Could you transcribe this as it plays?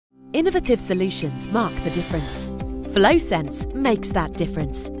Innovative solutions mark the difference. FlowSense makes that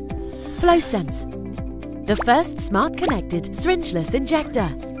difference. FlowSense, the first smart connected syringeless injector.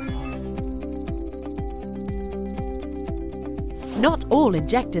 Not all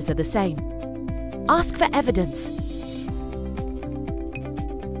injectors are the same. Ask for evidence.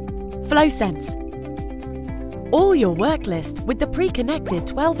 FlowSense. All your work list with the pre-connected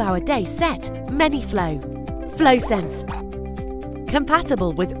 12-hour day set, ManyFlow. FlowSense.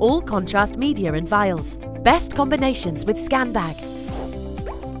 Compatible with all contrast media and vials. Best combinations with ScanBag.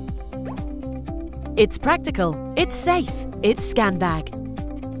 It's practical, it's safe, it's ScanBag.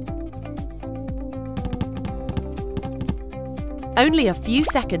 Only a few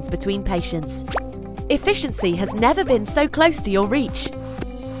seconds between patients. Efficiency has never been so close to your reach.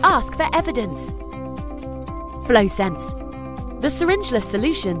 Ask for evidence. FlowSense, the syringeless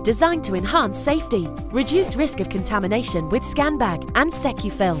solution designed to enhance safety, reduce risk of contamination with ScanBag and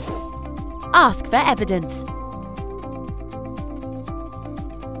SecuFill. Ask for evidence.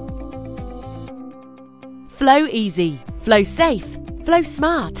 Flow easy, flow safe, flow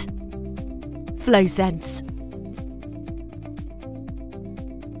smart. FlowSense.